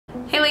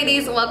Hey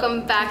ladies,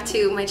 welcome back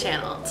to my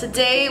channel.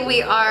 Today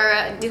we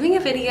are doing a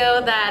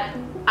video that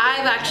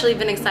I've actually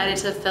been excited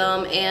to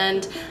film,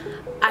 and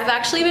I've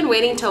actually been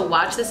waiting to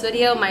watch this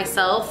video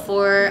myself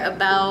for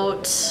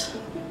about,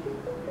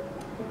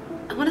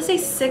 I want to say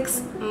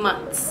 6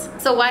 months.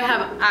 So why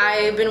have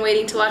I been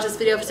waiting to watch this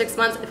video for 6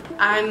 months if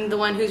I'm the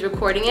one who's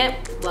recording it?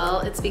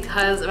 Well, it's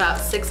because about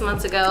 6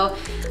 months ago,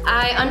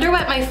 I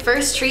underwent my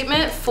first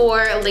treatment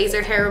for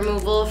laser hair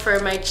removal for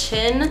my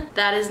chin.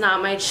 That is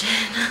not my chin.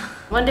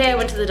 One day I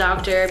went to the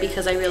doctor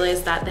because I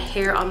realized that the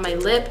hair on my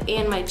lip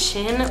and my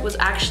chin was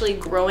actually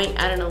growing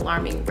at an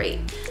alarming rate.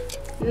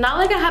 Not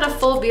like I had a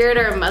full beard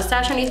or a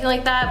mustache or anything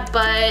like that,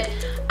 but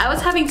I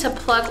was having to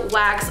pluck,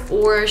 wax,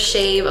 or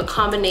shave a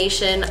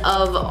combination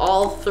of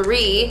all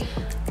three,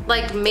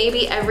 like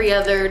maybe every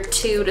other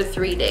 2 to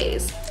 3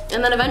 days.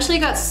 And then eventually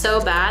it got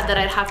so bad that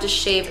I'd have to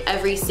shave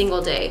every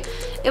single day.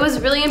 It was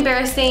really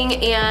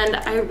embarrassing and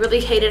I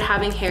really hated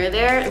having hair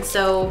there, and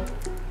so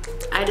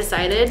I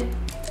decided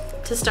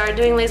to start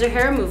doing laser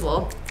hair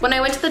removal. When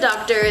I went to the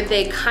doctor,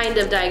 they kind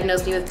of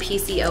diagnosed me with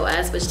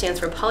Pcos, which stands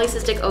for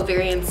polycystic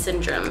ovarian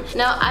syndrome.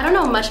 Now, I don't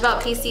know much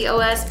about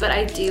Pcos, but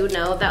I do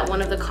know that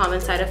one of the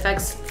common side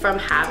effects from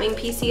having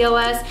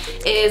Pcos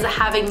is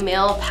having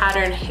male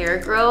pattern hair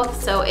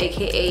growth, so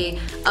aka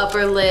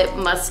upper lip,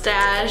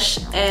 mustache,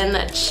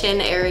 and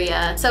chin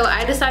area. So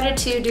I decided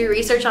to do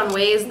research on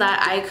ways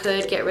that I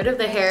could get rid of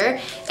the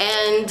hair,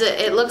 and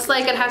it looks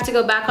like I'd have to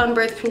go back on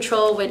birth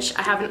control, which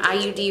I have an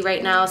IUD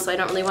right now, so I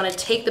don't really want to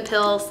take the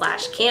pill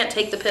 / can't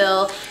take the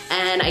pill,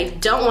 and I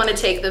don't want to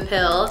take the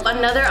pill.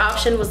 Another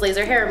option was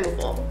laser hair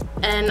removal,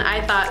 and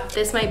I thought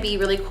this might be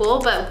really cool,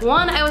 but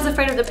one, I was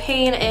afraid of the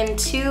pain, and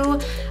two,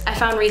 I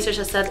found research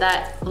that said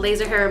that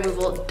laser hair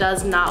removal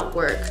does not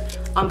work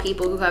on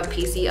people who have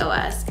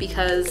PCOS,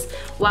 because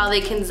while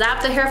they can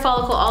zap the hair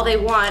follicle all they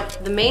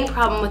want, the main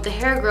problem with the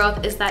hair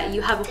growth is that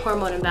you have a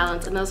hormone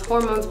imbalance, and those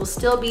hormones will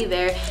still be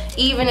there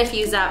even if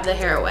you zap the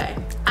hair away.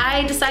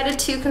 I decided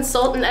to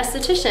consult an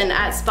esthetician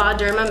at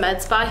Spaderma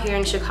Med Spa here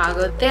in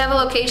Chicago. They have a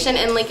location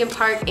in Lincoln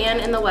Park and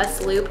in the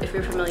West Loop, if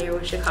you're familiar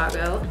with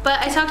Chicago.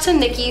 But I talked to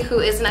Nikki, who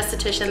is an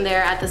esthetician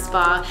there at the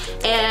spa,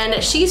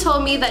 and she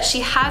told me that she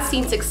has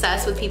seen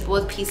success with people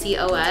with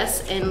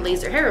PCOS in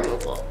laser hair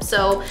removal.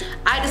 So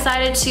I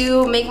decided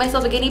to make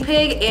myself a guinea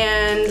pig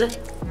and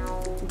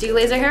do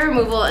laser hair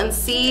removal and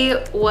see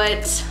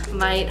what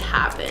might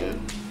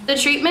happen. The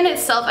treatment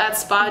itself at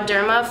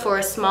Spaderma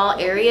for small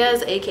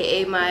areas,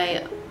 aka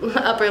my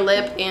upper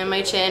lip and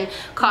my chin,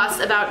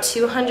 costs about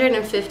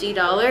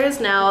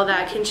 $250. Now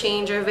that can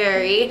change or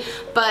vary,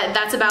 but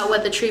that's about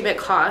what the treatment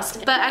cost.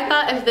 But I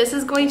thought if this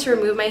is going to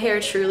remove my hair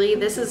truly,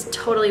 this is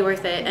totally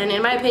worth it. And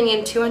in my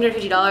opinion,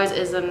 $250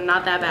 is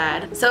not that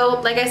bad.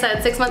 So like I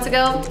said, 6 months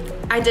ago,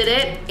 I did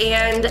it,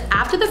 and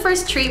after the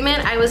first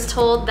treatment, I was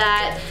told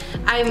that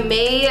I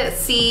may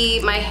see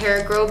my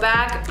hair grow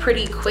back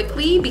pretty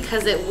quickly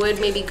because it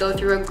would maybe go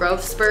through a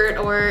growth spurt,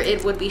 or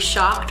it would be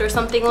shocked or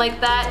something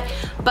like that.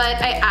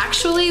 But I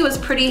actually was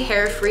pretty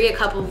hair free a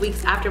couple of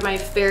weeks after my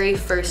very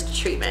first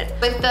treatment.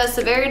 With the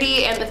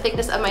severity and the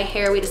thickness of my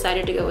hair, we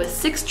decided to go with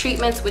 6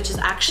 treatments, which is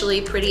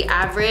actually pretty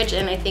average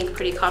and I think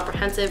pretty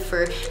comprehensive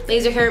for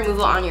laser hair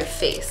removal on your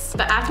face.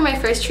 But after my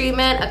first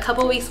treatment, a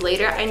couple weeks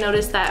later, I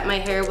noticed that my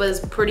hair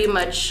was pretty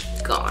much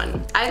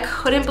gone. I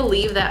couldn't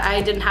believe that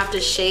I didn't have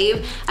to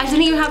shave. I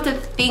didn't even have to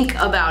think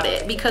about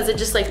it because it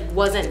just like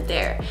wasn't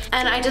there.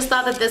 And I just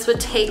thought that this would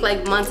take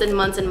like months and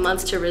months and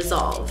months to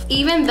resolve.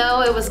 Even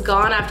though it was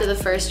gone after the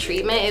first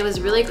treatment, it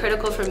was really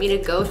critical for me to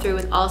go through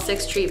with all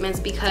 6 treatments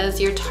because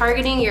you're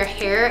targeting your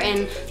hair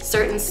in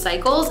certain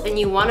cycles, and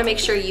you want to make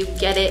sure you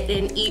get it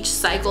in each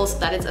cycle so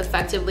that it's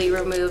effectively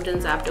removed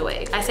and zapped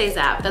away. I say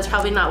zap, that's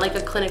probably not like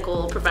a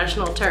clinical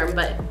professional term,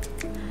 but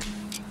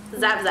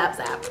zap, zap,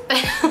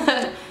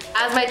 zap.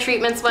 As my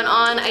treatments went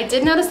on, I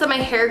did notice that my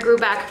hair grew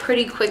back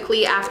pretty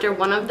quickly after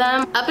one of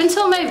them. Up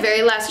until my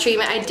very last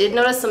treatment, I did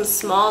notice some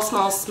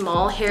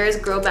small hairs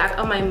grow back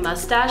on my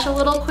mustache a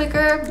little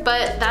quicker,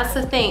 but that's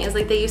the thing, is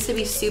like they used to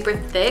be super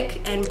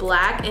thick and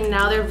black, and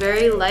now they're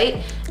very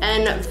light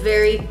and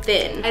very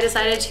thin. I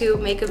decided to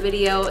make a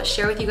video,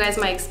 share with you guys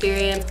my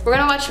experience. We're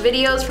gonna watch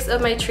videos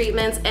of my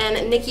treatments,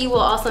 and Nikki will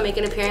also make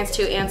an appearance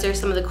to answer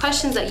some of the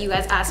questions that you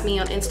guys asked me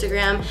on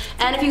Instagram.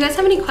 And if you guys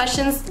have any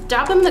questions,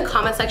 drop them in the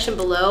comment section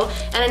below.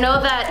 And I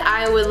know that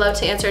I would love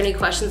to answer any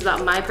questions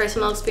about my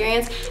personal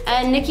experience,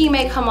 and Nikki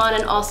may come on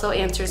and also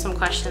answer some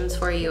questions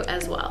for you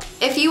as well.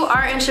 If you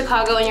are in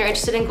Chicago and you're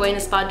interested in going to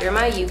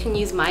Spaderma, you can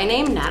use my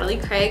name, Natalie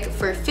Craig,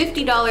 for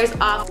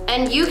 $50 off,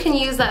 and you can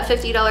use that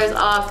 $50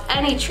 off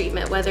any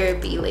treatment, whether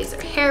it be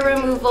laser hair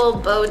removal,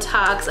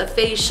 Botox, a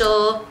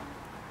facial,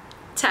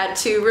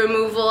 tattoo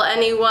removal,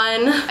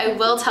 anyone. I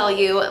will tell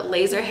you,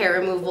 laser hair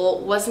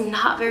removal was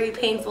not very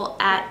painful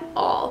at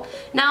all.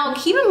 Now,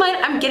 keep in mind,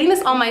 I'm getting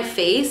this on my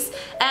face,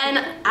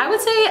 and I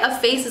would say a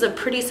face is a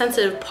pretty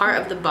sensitive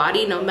part of the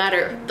body, no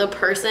matter the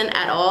person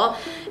at all.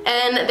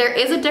 And there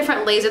is a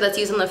different laser that's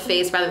used on the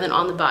face rather than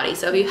on the body.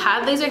 So if you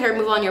have laser hair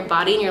removal on your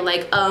body and you're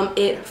like,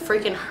 it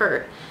freaking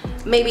hurt,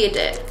 maybe it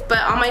did. But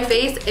on my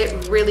face,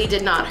 it really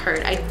did not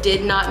hurt. I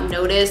did not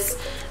notice.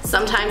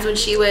 Sometimes when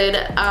she would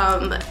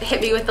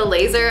hit me with the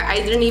laser, I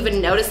didn't even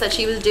notice that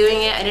she was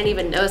doing it. I didn't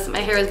even notice that my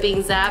hair was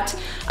being zapped.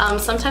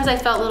 Sometimes I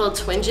felt little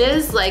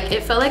twinges, like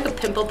it felt like a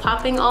pimple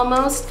popping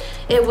almost.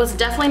 It was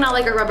definitely not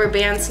like a rubber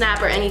band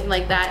snap or anything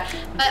like that.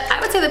 But I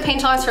would say the pain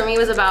tolerance for me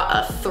was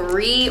about a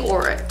 3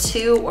 or a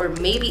 2 or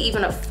maybe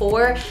even a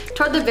 4.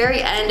 Toward the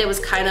very end, it was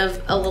kind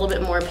of a little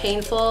bit more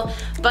painful,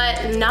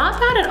 but not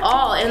bad at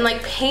all. And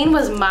like pain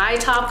was my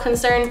top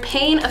concern.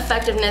 Pain,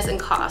 effectiveness, and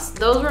cost.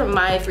 Those were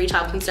my 3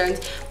 top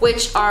concerns,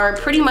 which are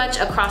pretty much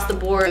across the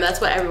board. That's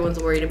what everyone's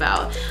worried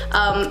about.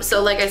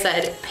 So like I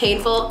said,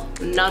 painful,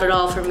 not at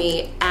all for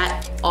me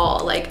at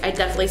all. Like I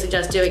definitely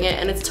suggest doing it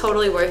and it's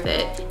totally worth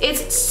it.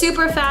 It's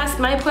super fast.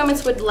 My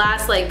appointments would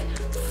last like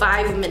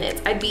 5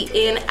 minutes. I'd be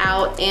in,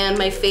 out, and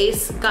my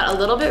face got a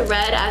little bit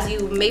red, as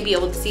you may be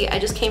able to see. I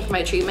just came from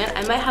my treatment.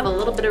 I might have a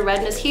little bit of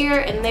redness here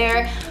and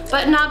there,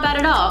 but not bad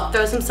at all.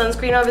 Throw some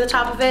sunscreen over the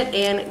top of it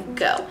and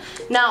go.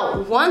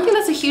 Now, one thing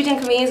that's a huge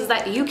inconvenience is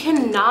that you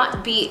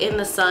cannot be in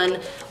the sun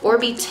or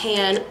be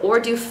tan or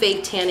do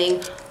fake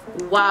tanning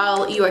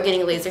while you are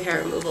getting laser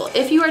hair removal.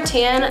 If you are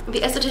tan,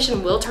 the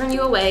esthetician will turn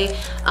you away.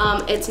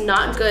 It's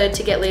not good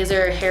to get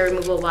laser hair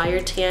removal while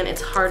you're tan.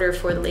 It's harder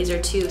for the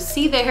laser to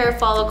see the hair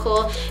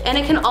follicle, and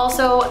it can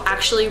also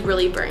actually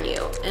really burn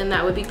you, and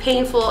that would be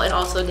painful and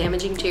also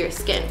damaging to your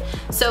skin.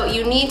 So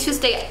you need to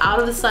stay out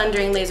of the sun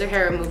during laser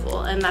hair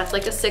removal, and that's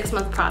like a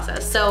 6-month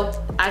process. So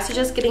I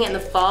suggest getting it in the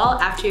fall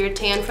after your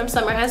tan from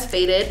summer has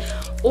faded,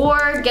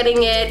 or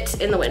getting it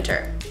in the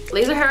winter.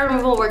 Laser hair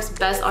removal works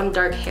best on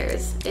dark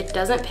hairs. It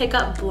doesn't pick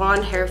up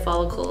blonde hair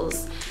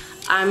follicles.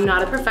 I'm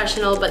not a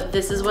professional, but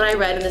this is what I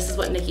read and this is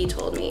what Nikki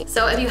told me.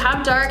 So if you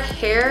have dark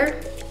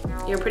hair,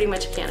 you're pretty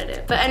much a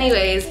candidate. But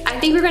anyways, I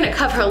think we're gonna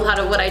cover a lot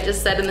of what I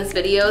just said in this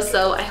video,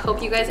 so I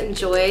hope you guys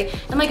enjoy.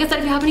 And like I said,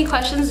 if you have any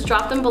questions,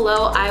 drop them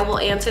below. I will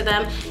answer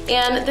them.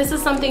 And this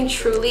is something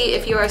truly,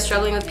 if you are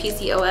struggling with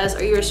PCOS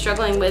or you're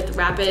struggling with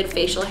rapid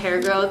facial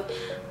hair growth,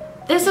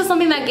 this is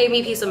something that gave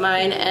me peace of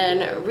mind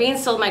and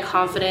reinstilled my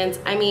confidence.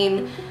 I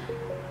mean,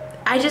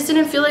 I just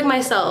didn't feel like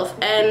myself,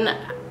 and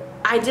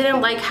I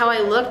didn't like how I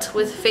looked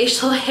with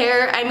facial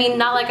hair. I mean,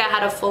 not like I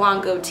had a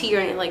full-on goatee or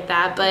anything like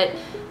that, but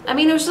I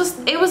mean, it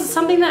was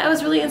something that I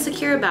was really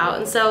insecure about.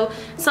 And so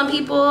some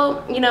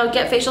people, you know,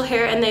 get facial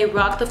hair and they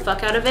rock the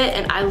fuck out of it,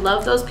 and I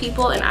love those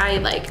people and I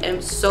like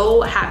am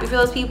so happy for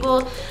those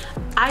people.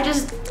 I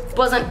just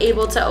wasn't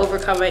able to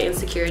overcome my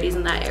insecurities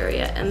in that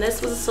area, and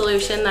this was a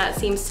solution that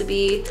seems to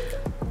be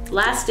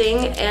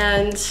lasting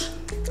and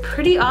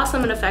pretty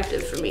awesome and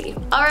effective for me.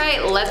 All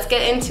right, let's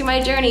get into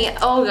my journey.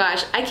 Oh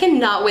gosh, I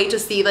cannot wait to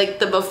see like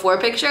the before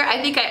picture.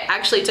 I think I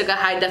actually took a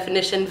high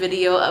definition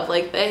video of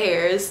like the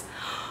hairs.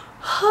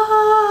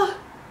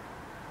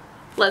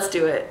 Let's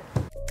do it.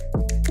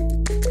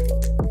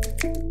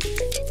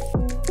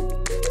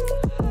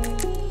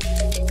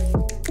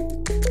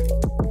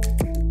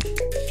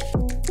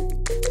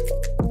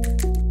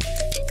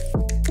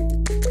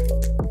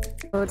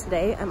 So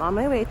today I'm on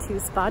my way to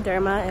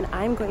Spaderma and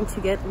I'm going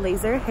to get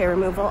laser hair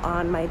removal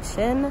on my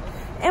chin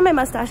and my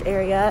mustache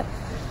area.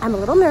 I'm a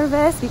little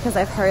nervous because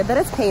I've heard that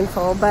it's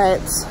painful, but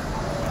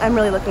I'm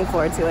really looking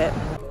forward to it.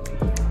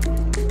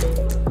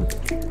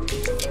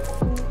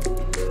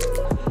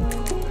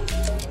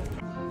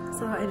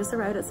 So I just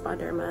arrived at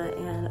Spaderma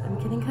and I'm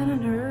getting kind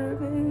of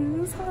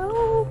nervous.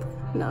 Help!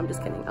 No, I'm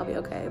just kidding. I'll be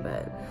okay,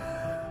 but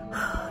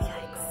yikes.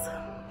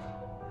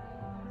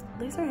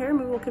 Laser hair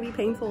removal could be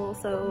painful,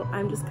 so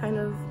I'm just kind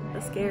of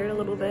scared a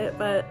little bit,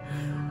 but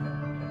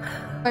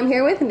I'm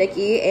here with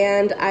Nikki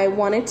and I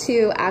wanted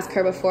to ask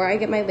her before I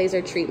get my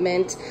laser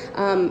treatment,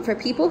 for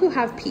people who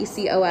have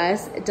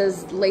PCOS,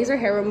 does laser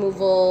hair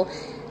removal,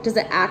 does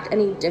it act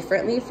any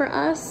differently for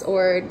us,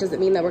 or does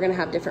it mean that we're gonna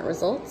have different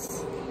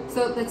results?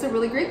 So that's a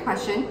really great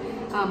question.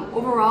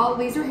 Overall,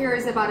 laser hair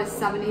is about a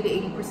 70 to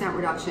 80%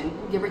 reduction,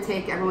 give or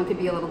take. Everyone could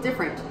be a little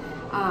different.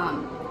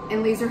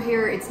 And laser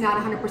hair, it's not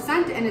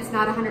 100% and it's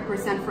not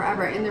 100%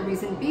 forever. And the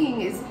reason being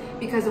is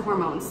because of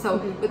hormones. So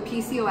with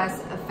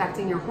PCOS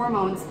affecting your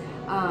hormones,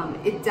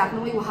 it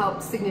definitely will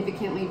help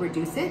significantly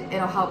reduce it.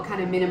 It'll help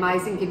kind of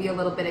minimize and give you a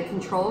little bit of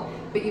control,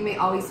 but you may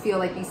always feel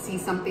like you see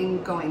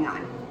something going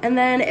on. And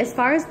then as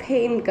far as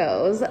pain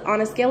goes,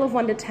 on a scale of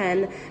 1 to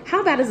 10,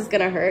 how bad is this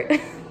gonna hurt?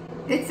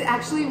 It's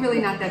actually really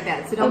not that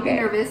bad, so don't be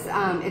nervous.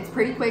 It's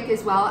pretty quick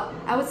as well.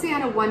 I would say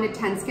on a 1 to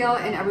 10 scale,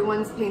 and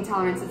everyone's pain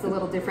tolerance is a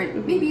little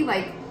different. Maybe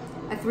like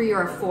a 3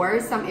 or a 4.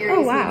 Some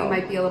areas maybe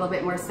might be a little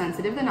bit more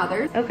sensitive than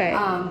others. Okay.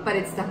 But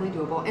it's definitely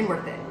doable and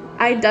worth it.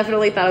 I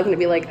definitely thought it was gonna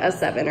be like a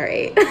 7 or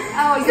 8.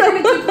 Oh, you're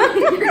gonna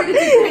do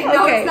great.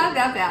 No, it's not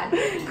that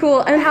bad.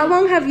 Cool. And how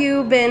long have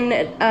you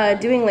been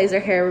doing laser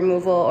hair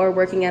removal or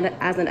working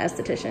as an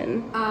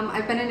esthetician?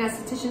 I've been an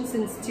esthetician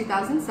since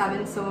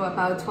 2007, so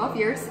about 12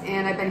 years,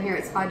 and I've been here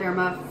at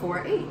Spaderma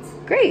for 8.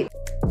 Great.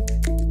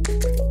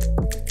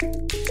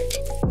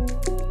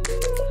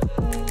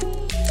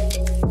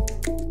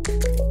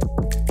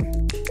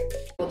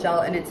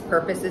 Gel, and its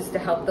purpose is to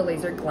help the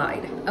laser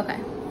glide. Okay.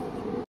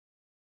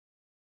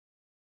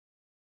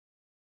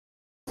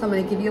 So I'm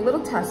gonna give you a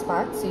little test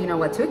spot so you know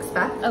what to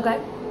expect.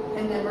 Okay.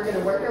 And then we're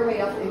gonna work our way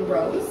up in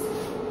rows.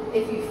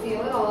 If you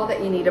feel at all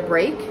that you need a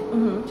break,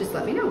 just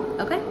let me know.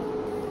 Okay.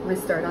 I'm gonna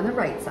start on the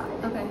right side.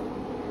 Okay.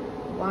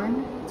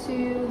 1,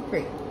 2,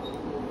 3.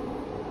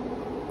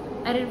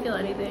 I didn't feel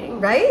anything.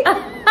 Right?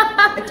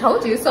 I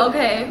told you. So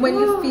okay. When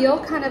you feel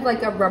kind of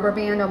like a rubber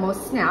band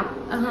almost snap,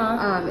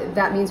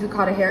 that means we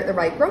caught a hair at the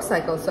right growth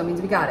cycle. So it means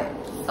we got it.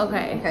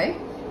 Okay. Okay,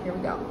 here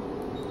we go.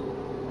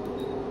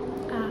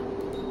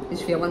 Did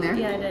you feel one there?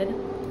 Yeah, I did.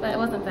 But it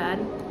wasn't bad.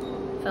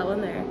 Fell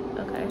in there.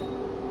 Okay.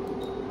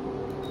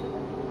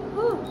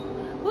 Woo.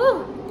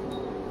 Woo.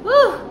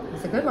 Woo.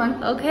 That's a good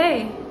one.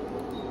 Okay.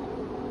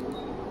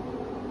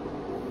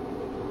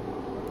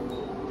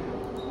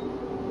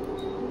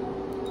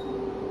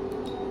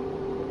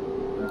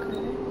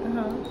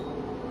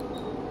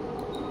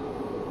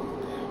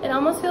 It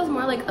almost feels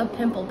more like a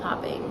pimple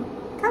popping.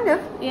 Kind of.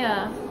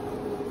 Yeah.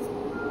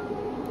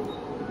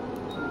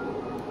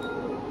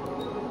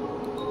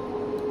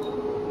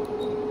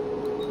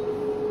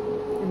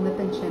 And lip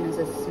and chin is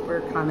a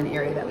super common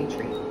area that we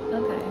treat.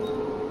 Okay.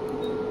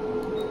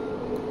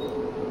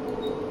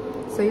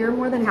 So you're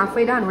more than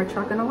halfway done. We're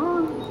trucking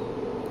along.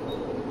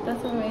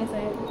 That's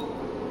amazing.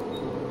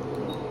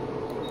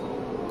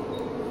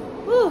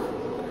 Woo!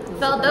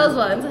 Felt those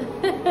ones.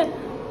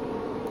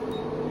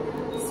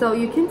 So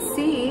you can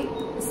see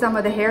some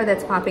of the hair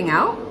that's popping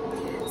out.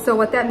 So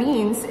what that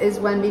means is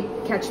when we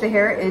catch the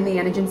hair in the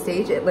anagen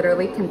stage, it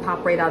literally can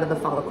pop right out of the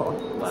follicle.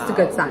 Wow. It's a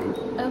good sign.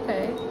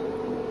 Okay.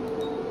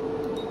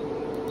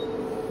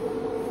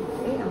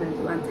 Okay, I'm gonna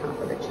do on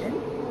top of the chin.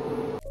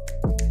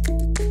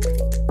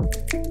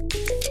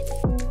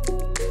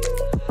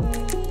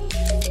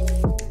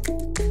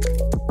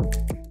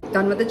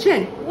 Done with the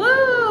chin.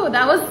 Woo!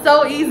 That was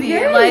so easy.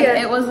 Yay. Like,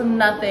 it was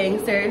nothing.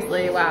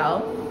 Seriously,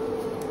 wow.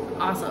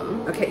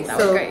 Awesome. Okay, that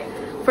so was great.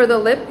 For the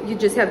lip, you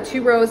just have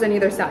 2 rows on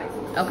either side.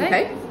 Okay.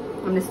 Okay?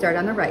 I'm gonna start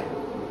on the right.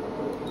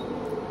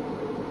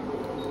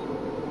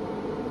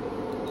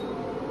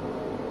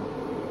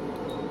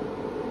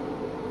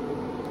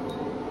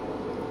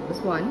 That was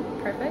 1.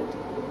 Perfect.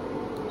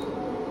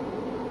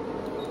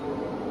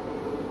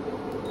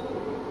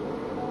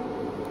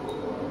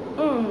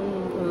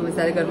 Ooh, is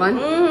that a good one?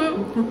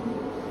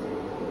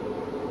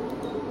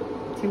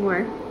 2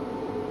 more.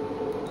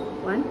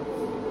 1,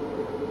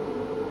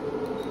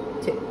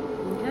 2.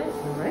 Okay.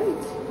 All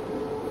right.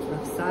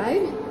 Left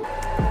side.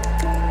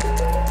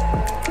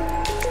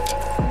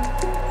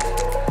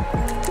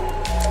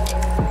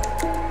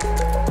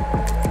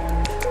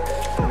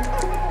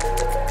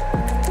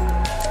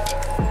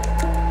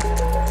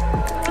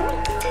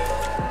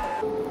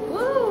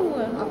 Woo!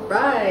 All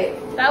right.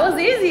 That was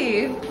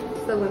easy.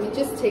 So let me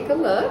just take a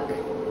look.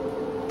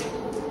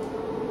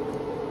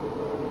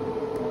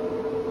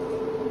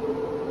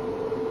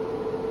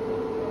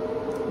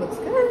 Looks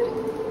good.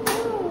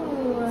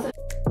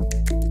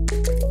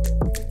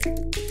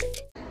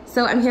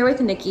 So I'm here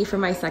with Nikki for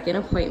my second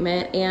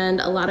appointment, and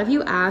a lot of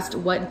you asked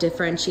what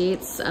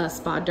differentiates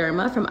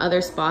Spaderma from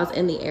other spas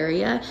in the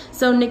area.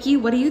 So Nikki,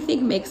 what do you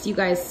think makes you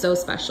guys so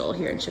special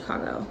here in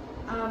Chicago?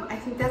 I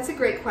think that's a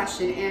great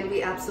question, and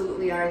we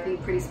absolutely are, I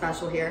think, pretty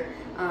special here.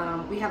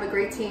 We have a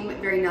great team,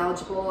 very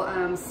knowledgeable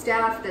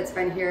staff that's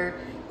been here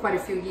quite a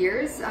few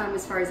years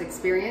as far as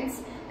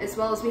experience, as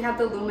well as we have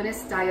the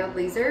luminous diode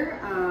laser,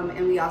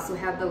 and we also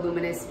have the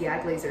luminous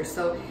YAG laser.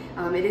 So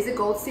it is a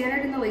gold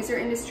standard in the laser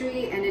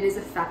industry, and it is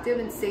effective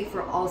and safe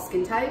for all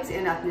skin types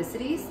and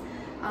ethnicities,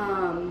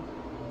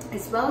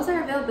 as well as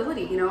our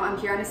availability. You know, I'm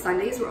here on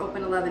Sundays, we're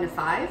open 11 to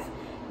 5.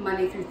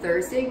 Monday through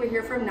Thursday, we're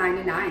here from 9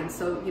 to 9.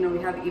 So, you know, we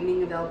have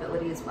evening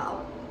availability as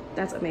well.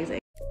 That's amazing.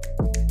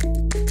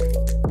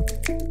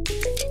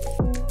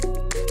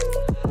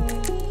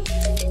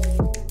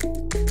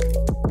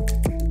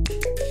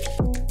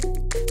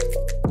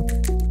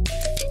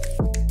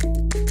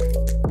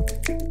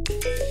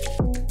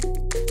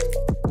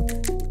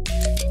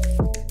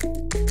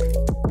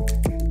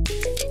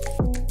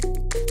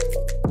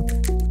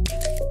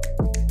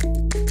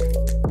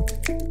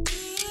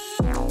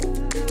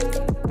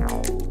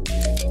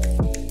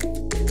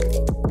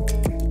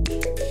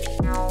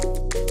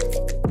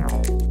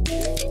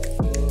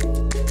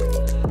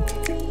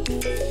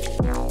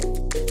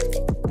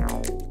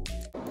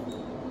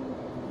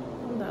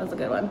 That was a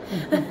good one.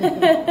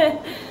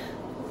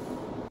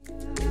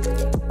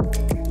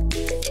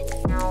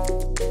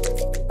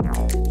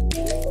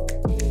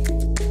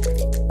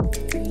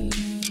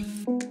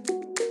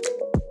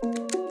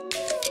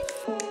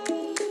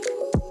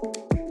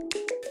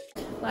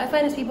 What I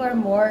find is people are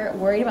more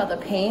worried about the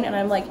pain, and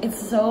I'm like, it's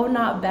so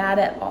not bad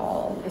at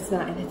all. It's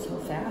not, and it's so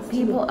fast.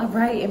 People are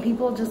right, and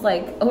people just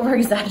like over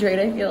exaggerate,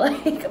 I feel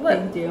like.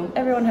 But they do.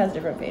 Everyone has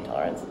different pain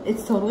tolerance.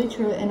 It's totally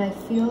true, and I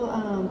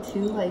feel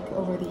too, like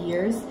over the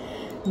years,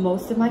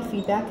 most of my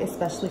feedback,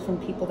 especially from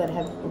people that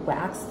have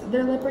waxed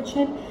their lip or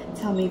chin,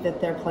 tell me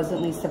that they're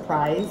pleasantly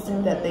surprised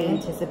that they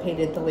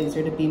anticipated the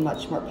laser to be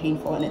much more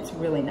painful, and it's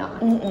really not.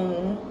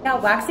 Yeah,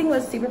 waxing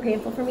was super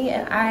painful for me,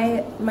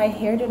 and my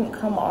hair didn't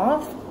come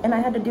off, and I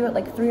had to do it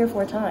like 3 or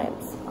 4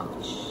 times. Oh,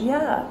 much?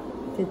 Yeah.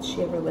 Did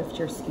she ever lift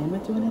your skin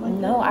with doing it like that?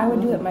 No, I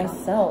would do it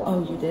myself.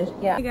 Oh, you did?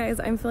 Yeah. Hey guys,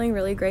 I'm feeling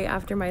really great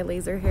after my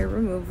laser hair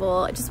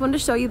removal. I just wanted to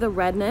show you the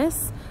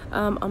redness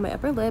on my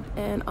upper lip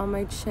and on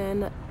my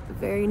chin.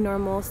 Very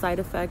normal side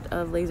effect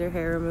of laser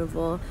hair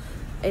removal.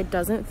 It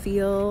doesn't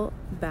feel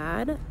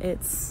bad.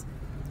 It's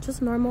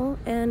just normal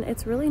and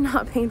it's really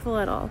not painful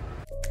at all.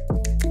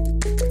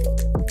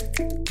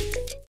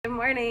 Good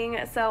morning.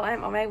 So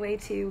I'm on my way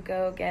to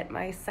go get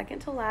my second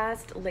to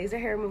last laser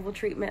hair removal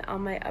treatment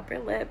on my upper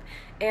lip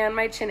and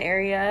my chin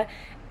area.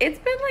 It's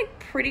been like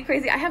pretty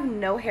crazy. I have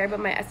no hair, but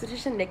my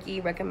esthetician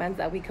Nikki recommends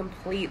that we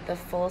complete the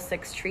full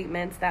 6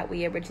 treatments that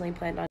we originally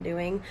planned on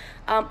doing.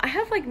 I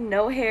have like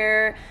no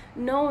hair,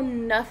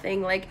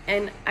 nothing, like,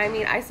 and I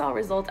mean, I saw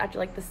results after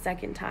like the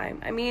second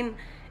time. I mean,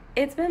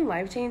 it's been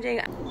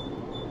life-changing.